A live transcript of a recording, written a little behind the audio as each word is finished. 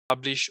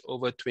published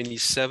over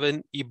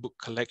 27 ebook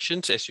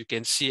collections, as you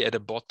can see at the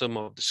bottom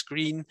of the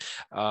screen.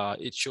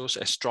 It shows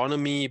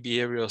astronomy,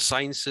 behavioral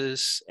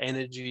sciences,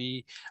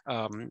 energy,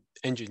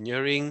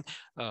 engineering,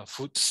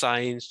 food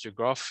science,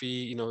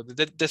 geography. You know,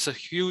 there's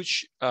a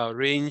huge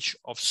range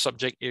of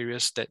subject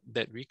areas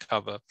that we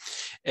cover.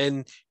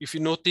 And if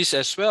you notice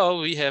as well,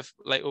 we have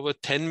like over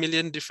 10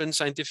 million different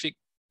scientific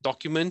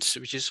documents,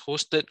 which is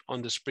hosted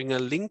on the Springer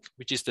link,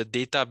 which is the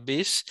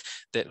database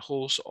that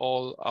holds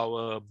all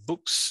our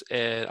books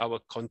and our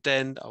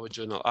content, our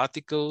journal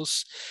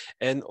articles.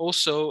 And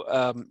also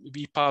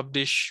we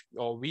publish,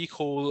 or we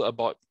hold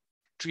about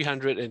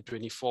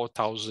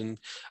 324,000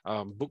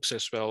 books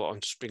as well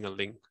on Springer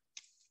link.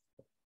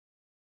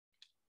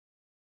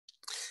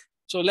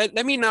 So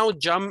let me now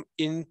jump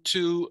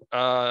into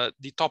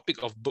the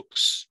topic of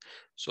books.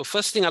 So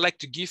first thing I'd like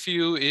to give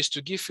you is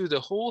to give you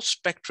the whole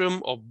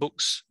spectrum of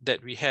books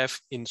that we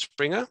have in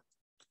Springer.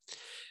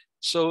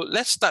 So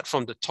let's start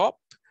from the top.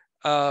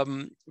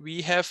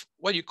 We have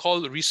what you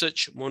call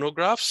research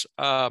monographs.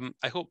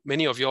 I hope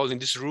many of you all in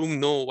this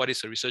room know what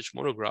is a research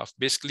monograph.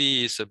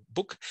 Basically, it's a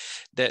book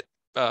that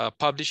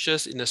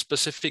publishes in a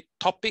specific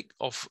topic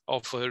of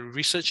a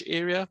research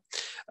area.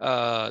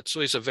 So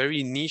it's a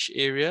very niche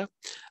area.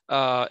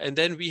 And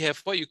then we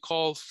have what you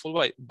call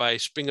followed by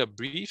Springer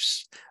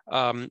briefs.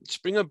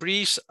 Springer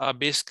briefs are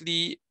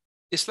basically,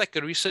 it's like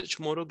a research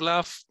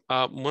monograph,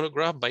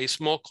 but it's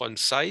more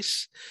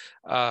concise.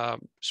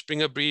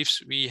 Springer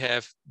briefs, we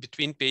have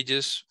between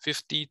pages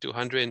 50 to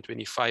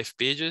 125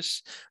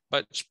 pages.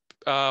 But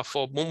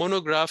for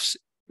monographs,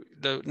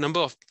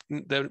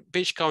 the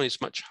page count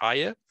is much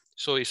higher.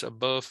 So it's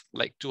above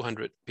like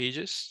 200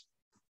 pages.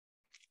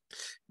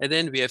 And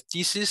then we have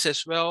thesis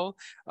as well.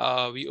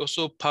 We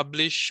also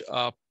publish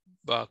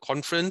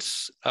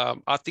conference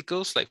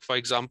articles. Like for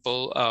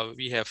example,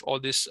 we have all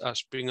these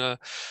Springer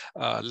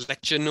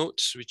lecture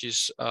notes, which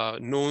is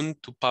known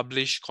to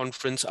publish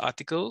conference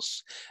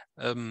articles.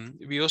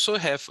 We also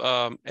have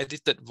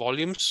edited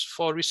volumes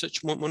for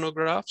research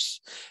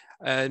monographs.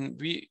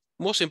 And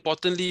most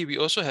importantly, we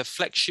also have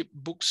flagship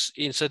books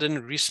in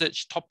certain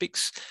research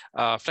topics.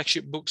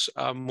 Flagship books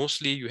are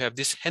mostly, you have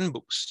these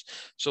handbooks.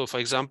 So for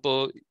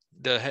example,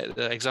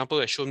 the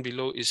example as shown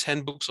below is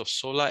handbooks of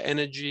solar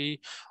energy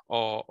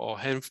or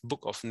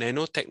handbook of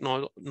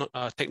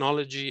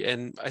nanotechnology.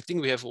 And I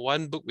think we have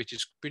one book which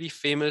is pretty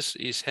famous,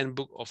 is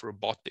handbook of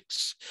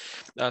robotics.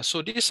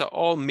 So these are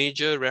all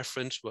major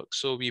reference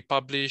works. So we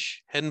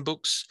publish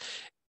handbooks,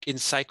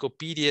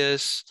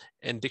 encyclopedias,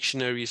 and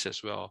dictionaries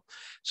as well.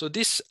 So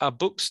these are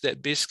books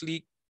that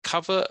basically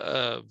cover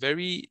a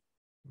very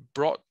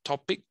broad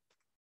topic.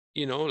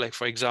 You know, like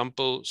for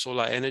example,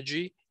 solar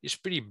energy is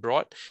pretty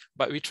broad,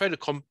 but we try to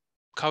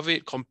cover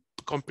it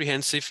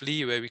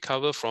comprehensively, where we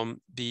cover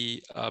from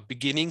the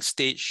beginning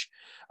stage,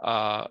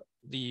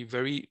 the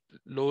very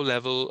low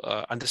level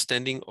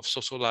understanding of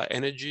solar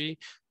energy,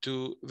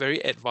 to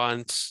very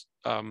advanced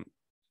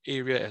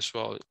area as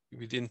well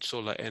within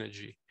solar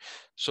energy.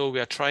 So we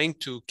are trying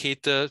to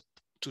cater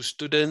to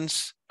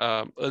students,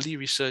 early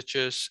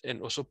researchers,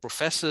 and also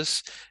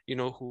professors, you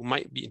know, who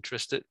might be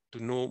interested to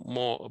know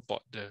more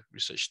about the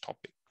research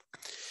topic.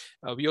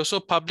 We also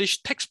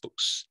publish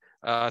textbooks.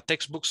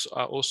 Textbooks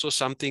are also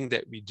something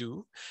that we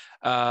do.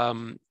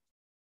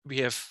 We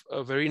have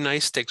a very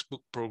nice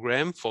textbook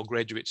program for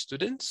graduate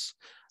students.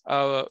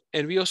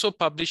 And we also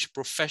publish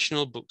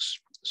professional books.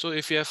 So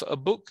if you have a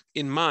book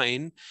in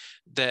mind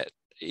that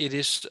it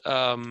is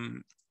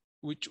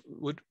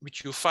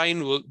which you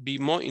find will be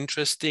more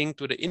interesting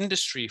to the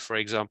industry, for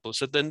example,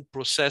 certain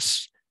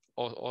process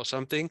or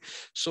something,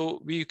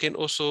 so we can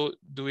also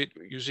do it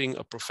using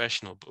a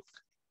professional book.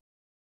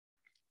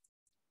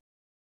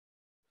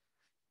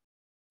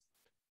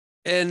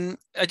 And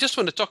I just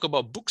want to talk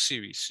about book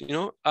series. You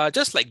know,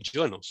 just like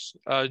journals,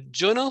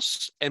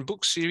 journals and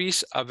book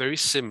series are very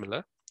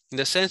similar in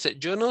the sense that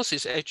journals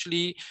is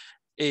actually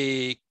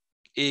a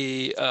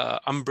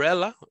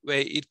umbrella where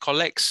it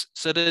collects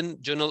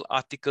certain journal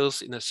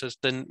articles in a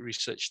certain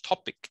research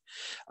topic.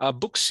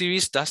 Book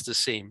series does the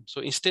same.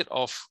 So instead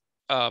of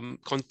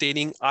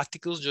containing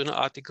articles, journal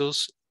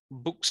articles,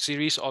 book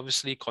series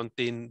obviously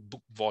contain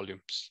book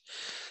volumes.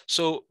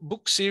 So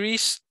book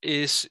series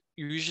is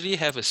usually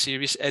have a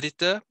series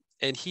editor,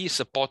 and he is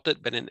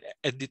supported by an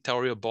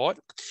editorial board.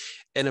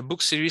 And a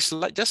book series,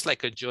 just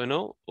like a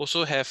journal,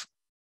 also have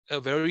a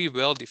very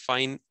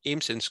well-defined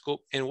aims and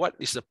scope, and what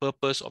is the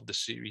purpose of the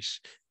series.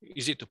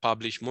 Is it to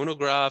publish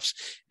monographs?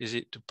 Is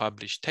it to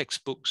publish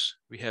textbooks?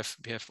 We have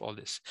all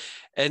this.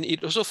 And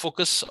it also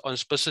focuses on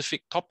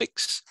specific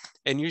topics,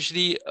 and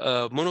usually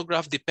a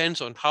monograph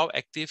depends on how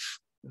active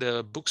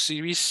the book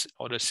series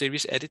or the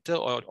series editor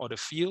or the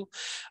field.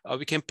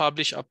 We can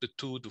publish up to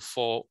 2 to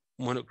 4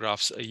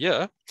 monographs a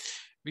year.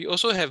 We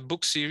also have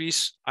book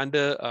series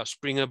under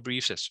Springer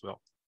briefs as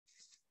well.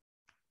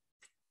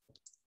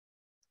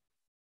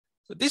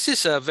 So this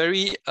is a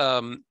very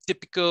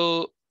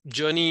typical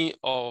journey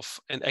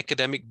of an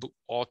academic book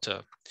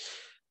author.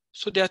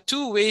 So there are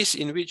 2 ways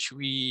in which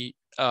we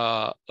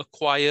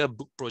acquire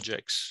book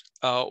projects.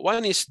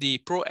 One is the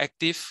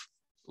proactive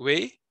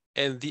way,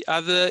 and the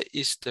other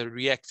is the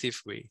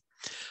reactive way.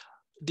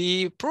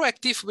 The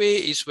proactive way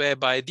is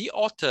whereby the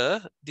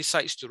author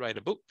decides to write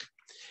a book,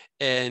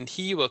 and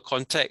he will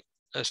contact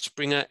a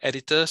Springer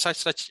editor,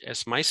 such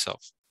as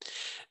myself.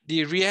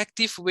 The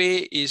reactive way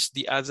is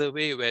the other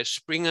way, where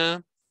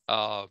Springer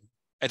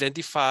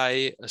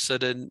identify a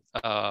certain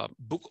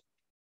book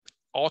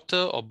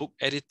author or book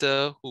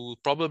editor who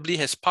probably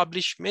has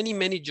published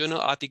many journal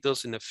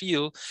articles in the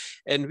field,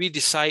 and we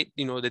decide,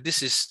 that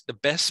this is the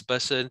best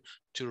person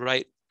to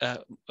write a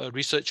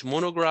research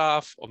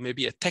monograph or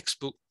maybe a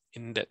textbook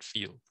in that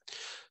field.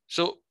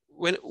 So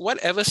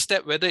whatever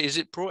step, whether is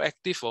it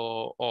proactive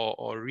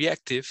or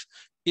reactive,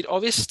 it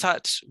always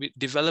starts with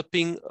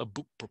developing a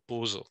book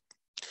proposal.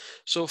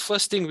 So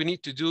first thing we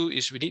need to do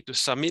is we need to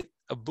submit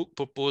a book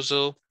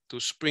proposal to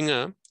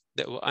Springer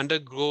that will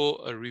undergo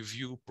a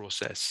review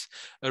process.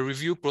 A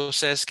review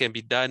process can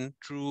be done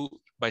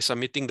by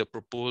submitting the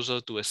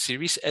proposal to a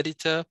series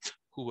editor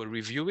who will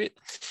review it.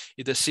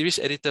 If the series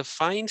editor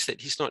finds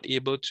that he's not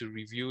able to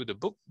review the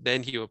book,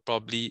 then he will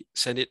probably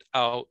send it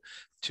out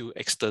to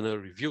external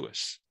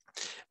reviewers.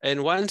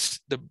 And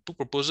once the book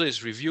proposal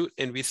is reviewed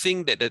and we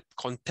think that the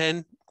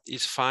content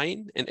is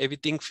fine and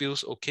everything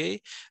feels okay,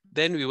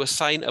 then we will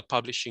sign a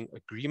publishing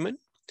agreement.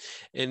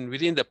 And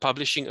within the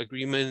publishing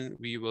agreement,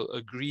 we will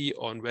agree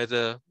on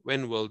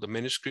when will the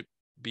manuscript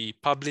be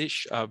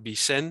published, be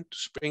sent to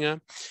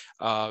Springer.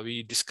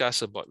 We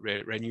discuss about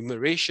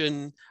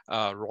remuneration,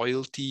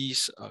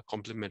 royalties,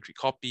 complimentary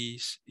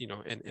copies,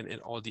 and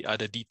all the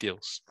other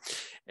details.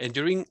 And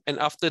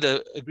after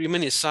the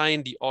agreement is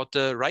signed, the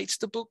author writes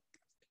the book,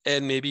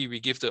 and maybe we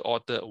give the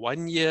author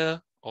 1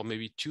 year or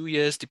maybe 2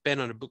 years,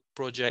 depending on the book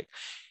project.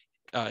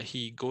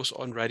 He goes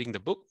on writing the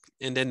book,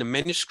 and then the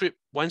manuscript,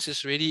 once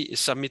it's ready, is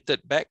submitted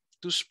back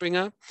to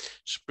Springer.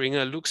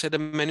 Springer looks at the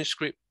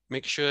manuscript,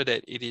 make sure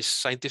that it is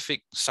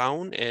scientific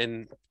sound,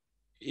 and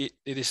it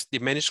is the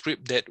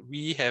manuscript that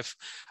we have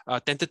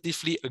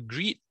tentatively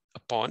agreed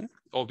upon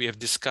or we have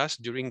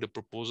discussed during the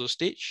proposal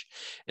stage.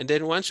 And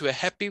then once we're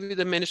happy with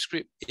the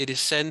manuscript, it is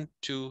sent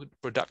to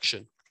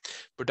production.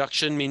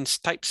 Production means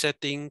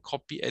typesetting,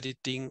 copy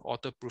editing,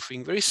 author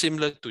proofing, very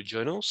similar to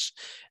journals.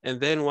 And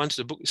then once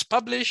the book is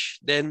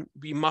published, then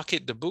we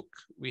market the book.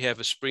 We have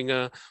a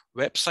Springer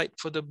website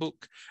for the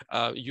book.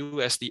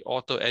 You as the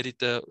author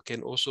editor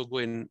can also go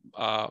and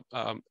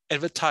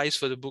advertise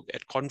for the book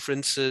at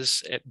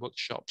conferences, at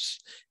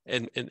workshops,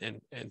 and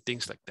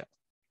things like that.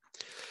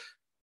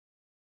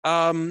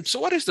 So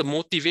what is the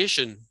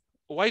motivation?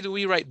 Why do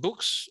we write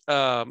books?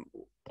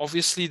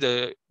 Obviously,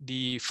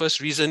 the first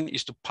reason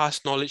is to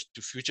pass knowledge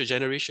to future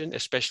generation,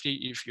 especially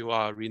if you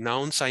are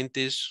renowned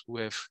scientists who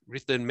have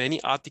written many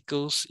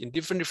articles in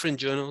different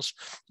journals.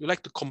 You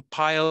like to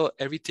compile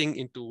everything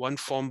into one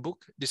form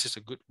book. This is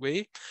a good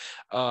way.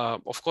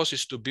 Of course,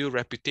 it's to build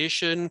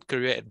reputation,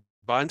 career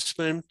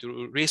advancement,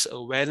 to raise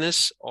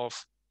awareness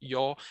of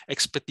your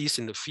expertise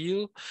in the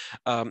field.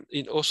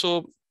 It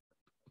also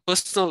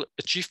personal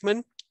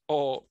achievement,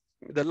 or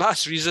the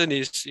last reason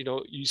is,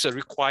 it's a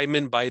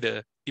requirement by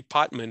the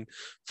department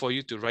for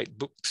you to write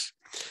books.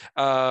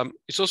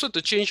 It's also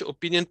to change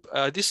opinion.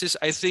 This is,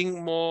 I think,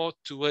 more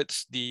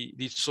towards the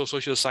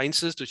social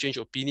sciences, to change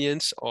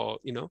opinions, or,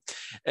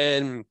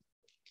 and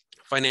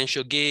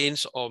financial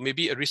gains, or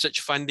maybe a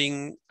research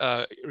funding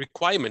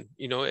requirement.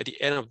 At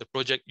the end of the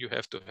project, you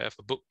have to have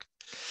a book.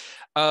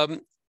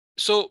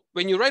 So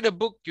when you write a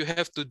book, you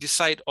have to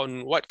decide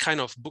on what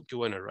kind of book you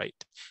want to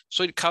write.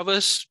 So it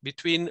covers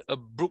between a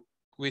book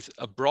with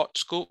a broad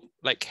scope,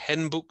 like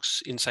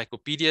handbooks,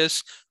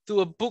 encyclopedias,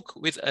 to a book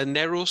with a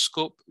narrow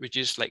scope, which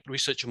is like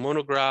research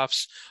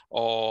monographs,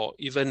 or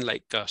even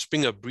like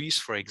Springer Briefs,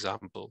 for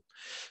example.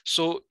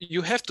 So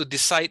you have to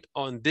decide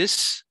on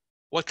this,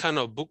 what kind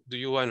of book do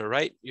you want to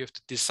write? You have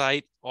to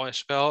decide, or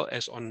as well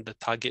as on the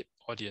target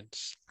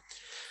audience.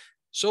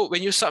 So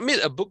when you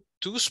submit a book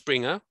to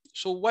Springer,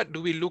 so what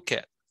do we look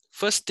at?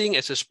 First thing,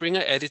 as a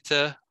Springer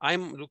editor,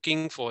 I'm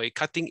looking for a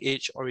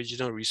cutting-edge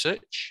original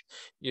research.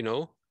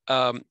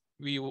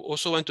 We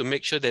also want to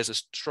make sure there's a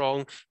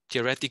strong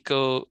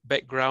theoretical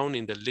background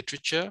in the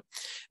literature.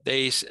 There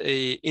is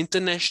an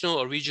international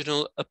or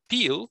regional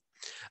appeal.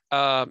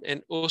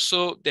 And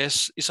also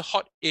it's a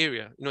hot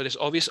area. There's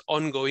always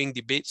ongoing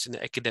debates in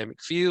the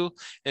academic field.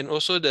 And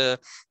also the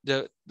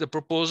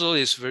proposal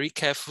is very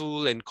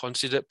careful and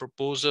considered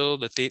proposal.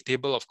 The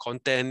table of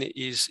content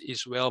is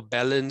well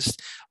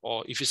balanced,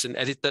 or if it's an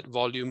edited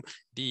volume,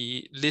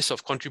 the list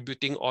of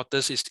contributing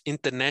authors is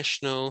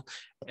international.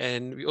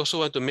 And we also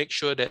want to make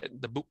sure that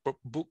the book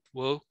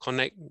will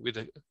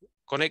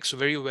connects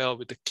very well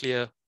with a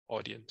clear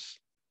audience.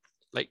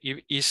 Like,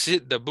 is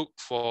it the book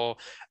for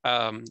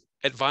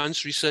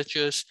advanced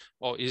researchers,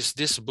 or is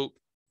this book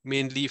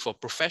mainly for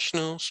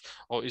professionals,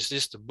 or is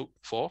this the book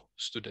for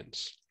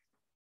students?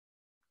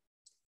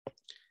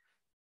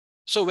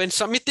 So when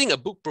submitting a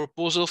book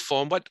proposal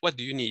form, what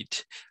do you need?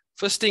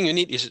 First thing you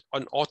need is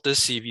an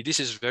author's CV. This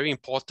is very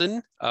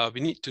important.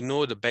 We need to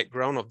know the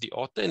background of the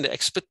author and the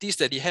expertise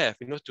that he has,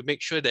 to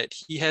make sure that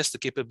he has the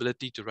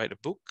capability to write a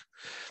book.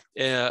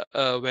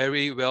 A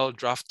very well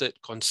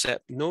drafted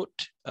concept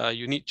note.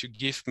 You need to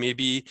give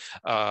maybe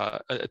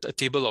a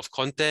table of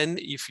content.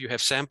 If you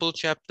have sample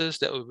chapters,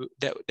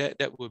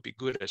 that will be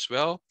good as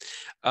well.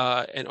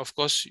 And of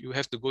course, you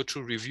have to go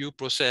through review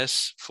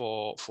process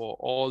for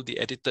all the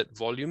edited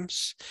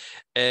volumes.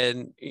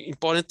 And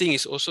important thing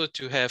is also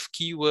to have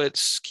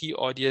keywords, key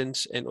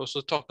audience, and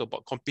also talk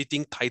about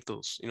competing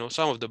titles.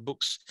 Some of the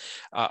books,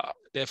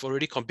 they have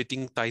already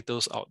competing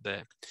titles out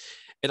there.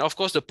 And of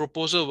course, the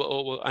proposal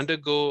will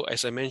undergo,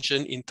 as I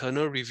mentioned,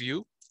 internal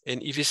review.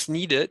 And if it's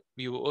needed,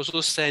 we will also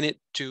send it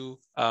to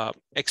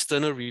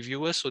external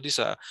reviewers. So these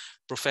are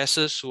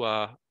professors who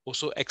are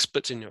also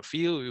experts in your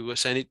field. We will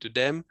send it to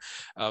them.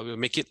 We'll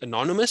make it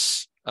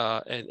anonymous.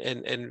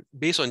 And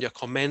based on their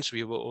comments,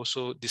 we will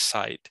also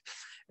decide.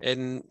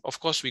 And of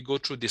course, we go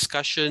through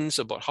discussions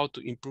about how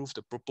to improve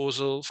the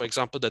proposal. For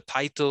example, the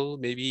title,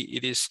 maybe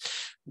it is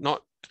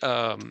not,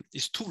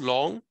 it's too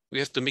long. We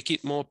have to make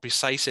it more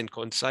precise and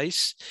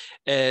concise,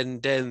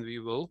 and then we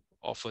will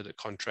offer the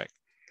contract.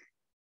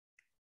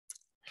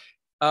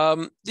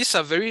 These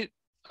are very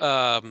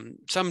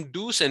some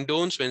do's and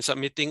don'ts when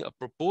submitting a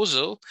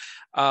proposal.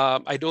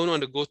 I don't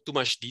want to go too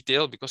much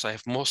detail because I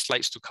have more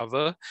slides to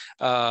cover.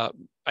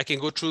 I can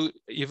go through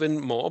even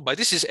more, but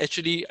this is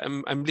actually,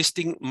 I'm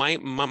listing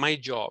my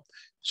job.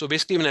 So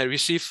basically, when I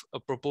receive a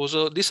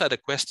proposal, these are the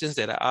questions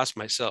that I ask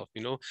myself,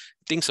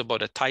 things about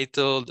the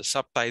title, the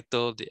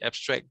subtitle, the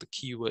abstract, the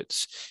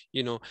keywords,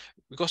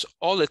 because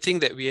all the thing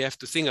that we have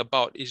to think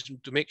about is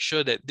to make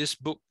sure that this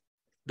book,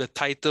 the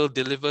title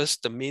delivers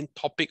the main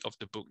topic of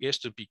the book. It has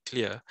to be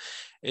clear.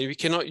 And we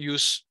cannot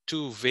use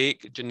too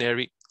vague,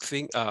 generic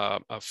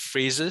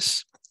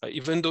phrases,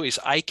 even though it's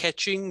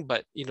eye-catching,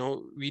 but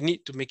we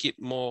need to make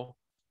it more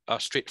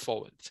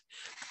straightforward.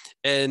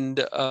 And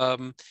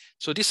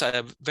so these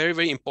are very,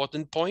 very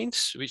important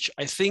points, which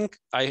I think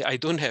I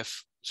don't have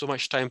so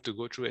much time to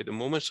go through at the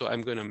moment. So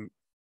I'm going to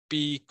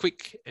be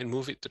quick and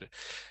move it to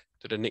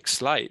the next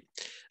slide.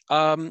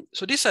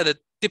 So these are the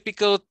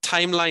typical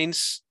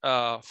timelines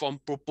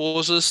from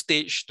proposal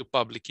stage to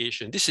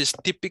publication. This is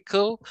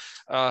typical.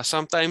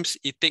 Sometimes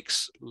it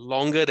takes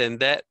longer than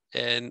that.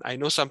 And I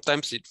know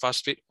sometimes it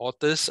frustrates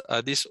authors.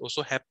 This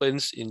also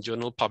happens in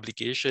journal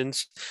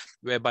publications,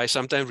 whereby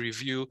sometimes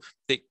review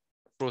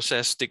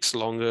process takes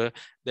longer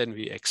than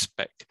we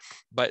expect.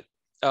 But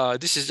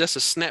this is just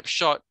a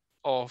snapshot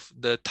of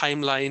the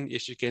timeline.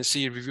 As you can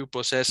see, review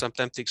process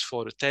sometimes takes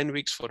 4 to 10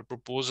 weeks for the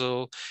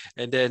proposal.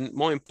 And then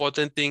more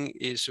important thing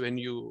is when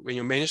your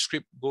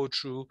manuscript go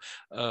through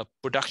a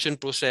production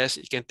process,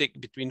 it can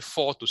take between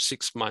 4 to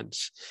 6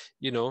 months,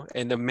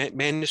 and the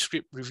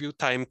manuscript review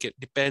time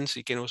depends.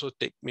 It can also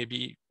take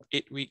maybe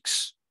 8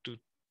 weeks to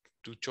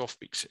 12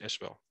 weeks as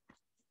well.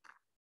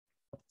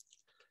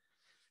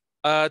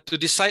 To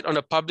decide on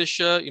a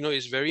publisher,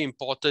 it's very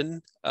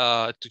important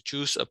to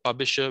choose a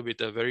publisher with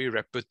a very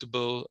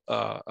reputable,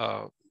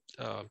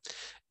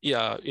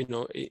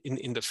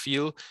 in the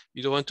field.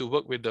 You don't want to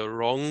work with the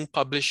wrong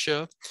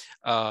publisher.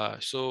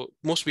 So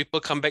most people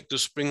come back to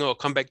Springer or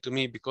come back to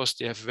me because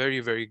they have very,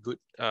 very good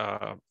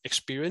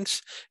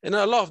experience. And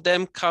a lot of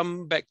them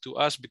come back to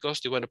us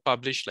because they want to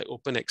publish like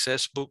open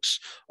access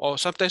books, or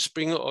sometimes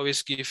Springer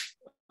always give,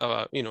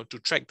 to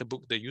track the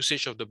book, the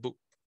usage of the book,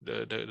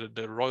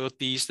 the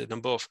royalties, the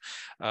number of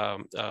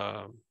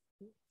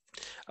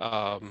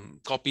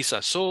copies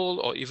are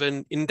sold, or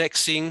even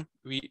indexing.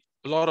 A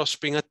lot of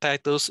Springer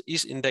titles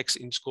is indexed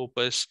in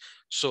Scopus,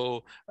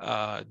 so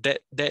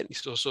that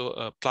is also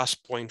a plus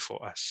point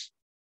for us.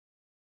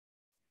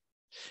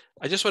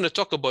 I just want to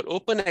talk about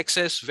open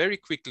access very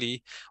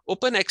quickly.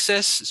 Open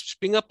access,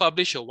 Springer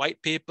published a white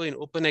paper in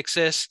open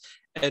access,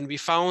 and we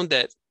found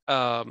that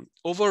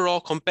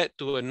overall, compared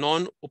to a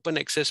non-open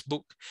access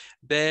book,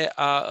 there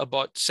are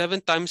about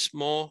 7 times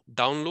more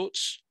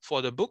downloads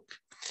for the book.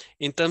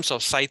 In terms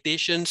of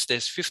citations,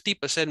 there's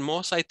 50%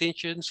 more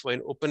citations for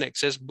an open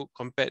access book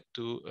compared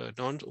to a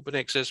non-open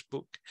access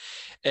book.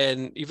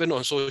 And even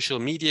on social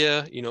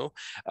media,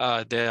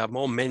 there are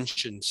more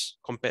mentions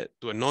compared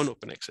to a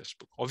non-open access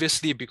book.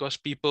 Obviously, because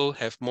people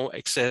have more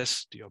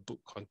access to your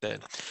book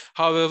content.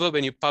 However,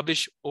 when you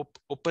publish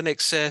open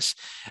access,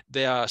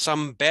 there are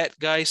some bad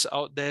guys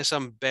out there,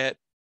 some bad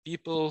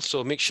people.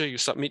 So make sure you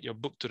submit your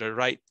book to the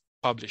right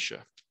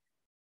publisher.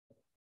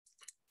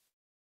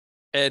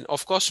 And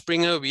of course,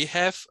 Springer, we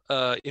have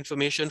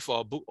information for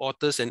our book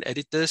authors and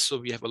editors. So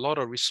we have a lot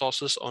of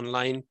resources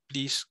online.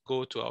 Please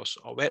go to our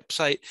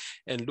website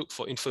and look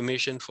for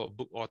information for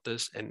book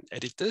authors and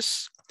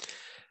editors.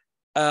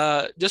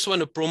 Just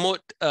want to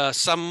promote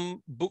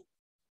some book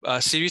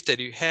series that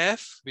you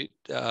have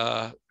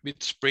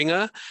with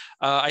Springer.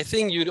 I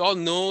think you all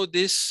know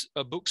this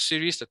book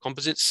series, the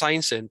Composite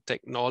Science and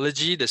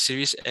Technology. The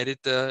series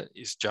editor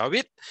is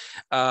Javed.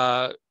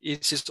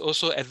 It is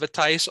also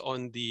advertised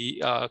on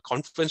the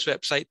conference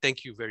website.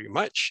 Thank you very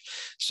much.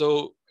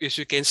 So as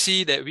you can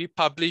see that we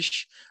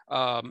publish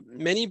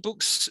many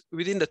books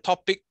within the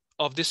topic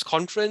of this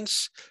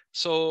conference.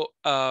 So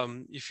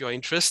if you're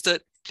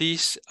interested,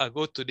 please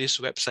go to this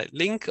website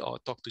link or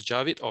talk to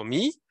Javed or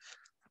me.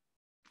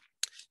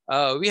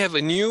 We have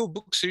a new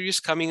book series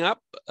coming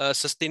up,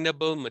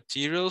 Sustainable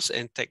Materials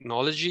and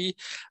Technology.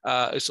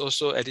 It's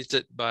also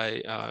edited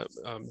by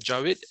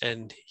Javed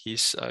and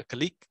his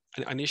colleague,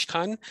 Anish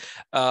Khan.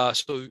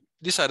 So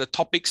these are the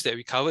topics that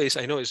we cover.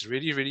 I know it's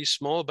really, really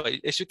small, but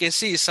as you can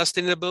see, it's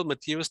Sustainable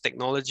Materials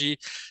Technology.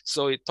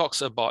 So it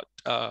talks about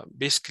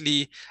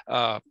basically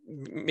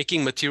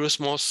making materials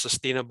more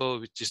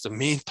sustainable, which is the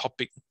main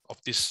topic of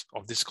this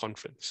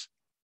conference.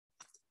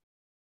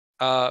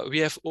 We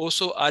have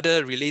also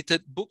other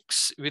related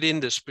books within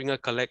the Springer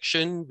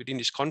collection within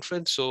this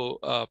conference. So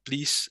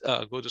please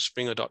go to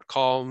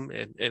springer.com,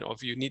 and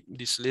if you need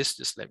this list,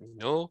 just let me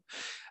know.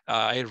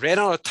 I ran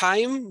out of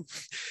time.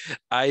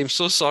 I am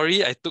so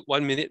sorry. I took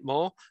 1 minute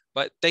more,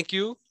 but thank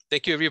you.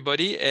 Thank you,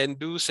 everybody. And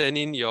do send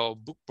in your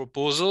book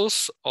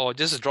proposals or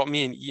just drop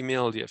me an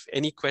email if you have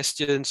any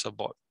questions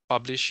about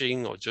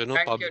publishing or journal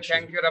publishing.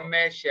 Thank you,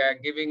 Ramesh,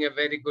 giving a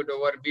very good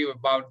overview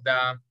about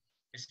the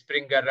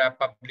Springer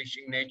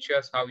publishing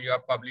natures, how you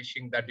are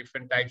publishing the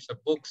different types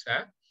of books,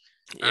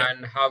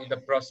 and how the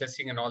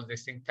processing and all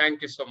this thing.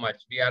 Thank you so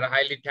much. We are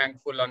highly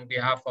thankful on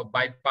behalf of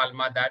By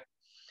Palma that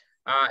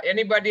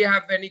anybody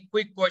have any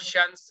quick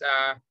questions,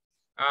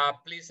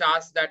 please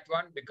ask that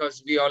one,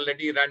 because we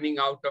already running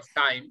out of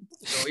time.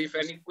 So if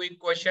any quick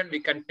question,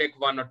 we can take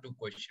 1 or 2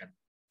 questions.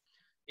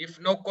 If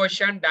no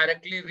question,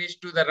 directly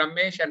reach to the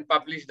Ramesh and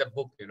publish the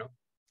book, you know.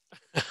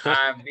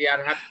 We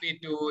are happy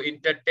to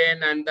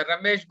entertain. And the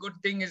Ramesh, good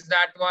thing is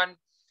that one,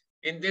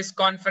 in this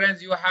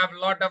conference, you have a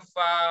lot of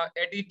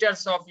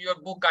editors of your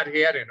book are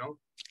here, you know.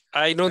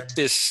 I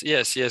noticed.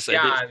 Yes, I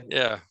did.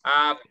 Yeah.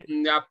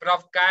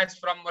 Prof. Kaz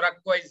from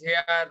Morocco is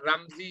here.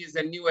 Ramzi is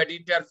a new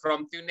editor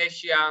from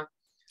Tunisia.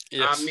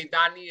 Yes.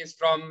 Midani is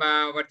from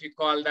what you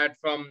call that,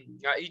 from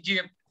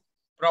Egypt.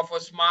 Prof.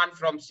 Osman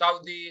from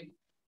Saudi.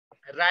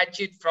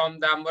 Rachid from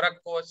the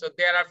Morocco. So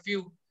there are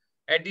few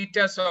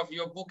editors of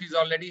your book is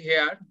already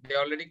here. They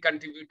already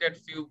contributed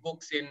few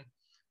books in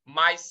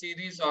my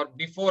series or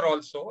before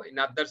also in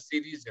other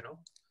series, you know.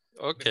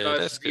 Okay,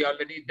 because we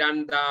already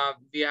done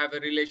we have a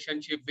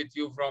relationship with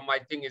you from, I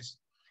think it's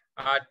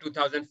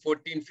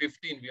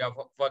 2014-15. We are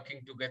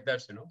working together,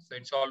 you know. So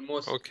it's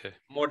almost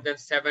more than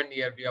 7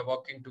 years we are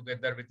working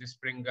together with the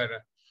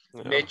Springer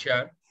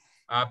Nature.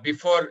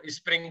 Before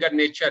Springer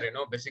Nature, you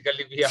know,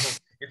 basically we have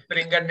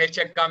Springer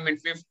Nature come in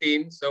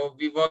 15. So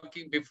we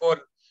working before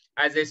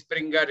as a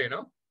Springer, you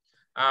know,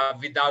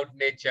 without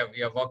Nature.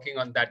 We are working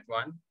on that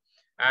one.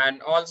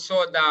 And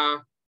also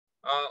the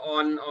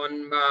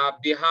on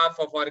behalf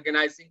of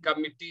organizing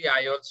committee,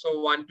 I also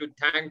want to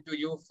thank to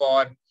you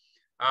for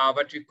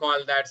what we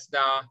call that's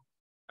the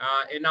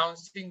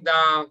announcing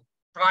the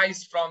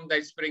prize from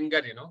the Springer,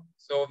 you know.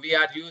 So we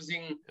are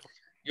using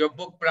your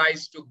book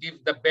prize to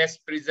give the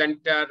best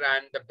presenter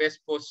and the best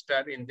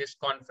poster in this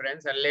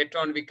conference. And later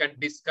on, we can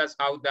discuss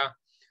how the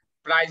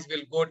prize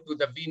will go to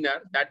the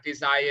winner. That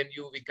is I and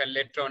you. We can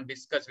later on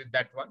discuss with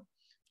that one.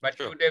 But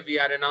today we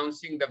are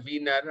announcing the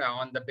winner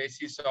on the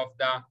basis of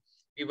the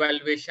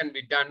evaluation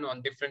we done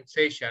on different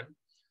session.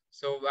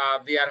 So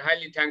we are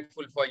highly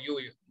thankful for you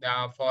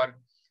for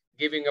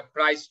giving a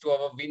prize to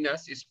our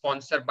winners. Is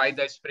sponsored by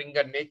the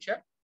Springer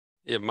Nature.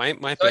 Yeah, my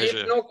so pleasure.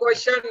 If no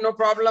question, no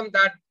problem.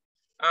 That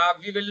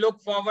we will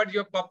look forward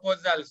your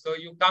proposal. So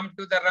you come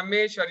to the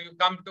Ramesh or you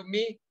come to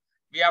me.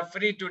 We are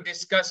free to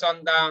discuss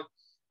on the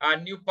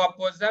new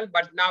proposal.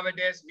 But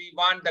nowadays we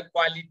want the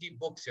quality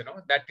books. You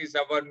know, that is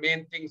our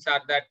main things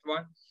are that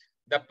one.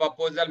 The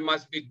proposal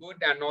must be good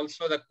and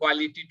also the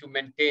quality to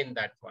maintain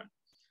that one.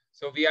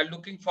 So we are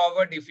looking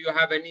forward. If you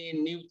have any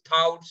new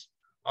thoughts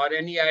or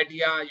any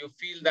idea, you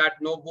feel that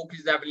no book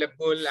is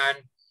available and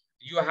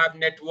you have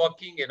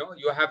networking, you know,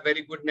 you have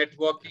very good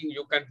networking.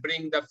 You can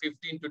bring the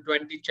 15 to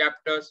 20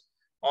 chapters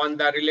on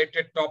the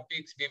related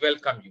topics. We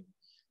welcome you.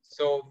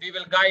 So we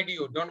will guide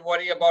you. Don't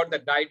worry about the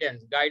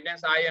guidance.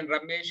 I and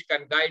Ramesh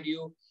can guide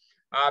you.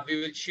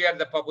 We will share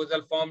the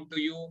proposal form to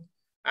you.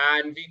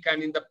 And we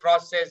can, in the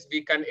process,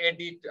 we can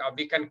edit,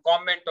 we can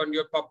comment on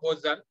your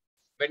proposal.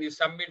 When you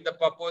submit the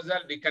proposal,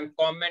 we can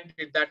comment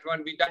with that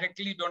one. We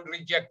directly don't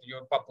reject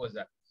your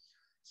proposal.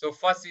 So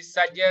first is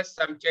suggest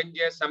some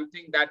changes,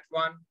 something that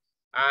one.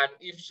 And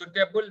if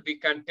suitable, we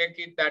can take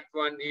it that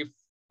one. If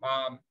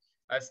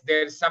as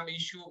there is some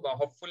issue,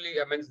 hopefully,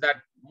 I mean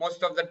that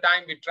most of the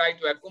time we try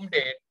to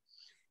accommodate.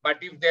 But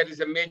if there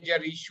is a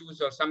major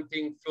issues or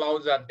something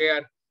flaws are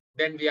there,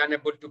 then we are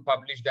unable to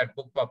publish that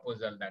book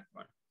proposal, that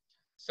one.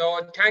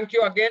 So thank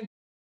you again.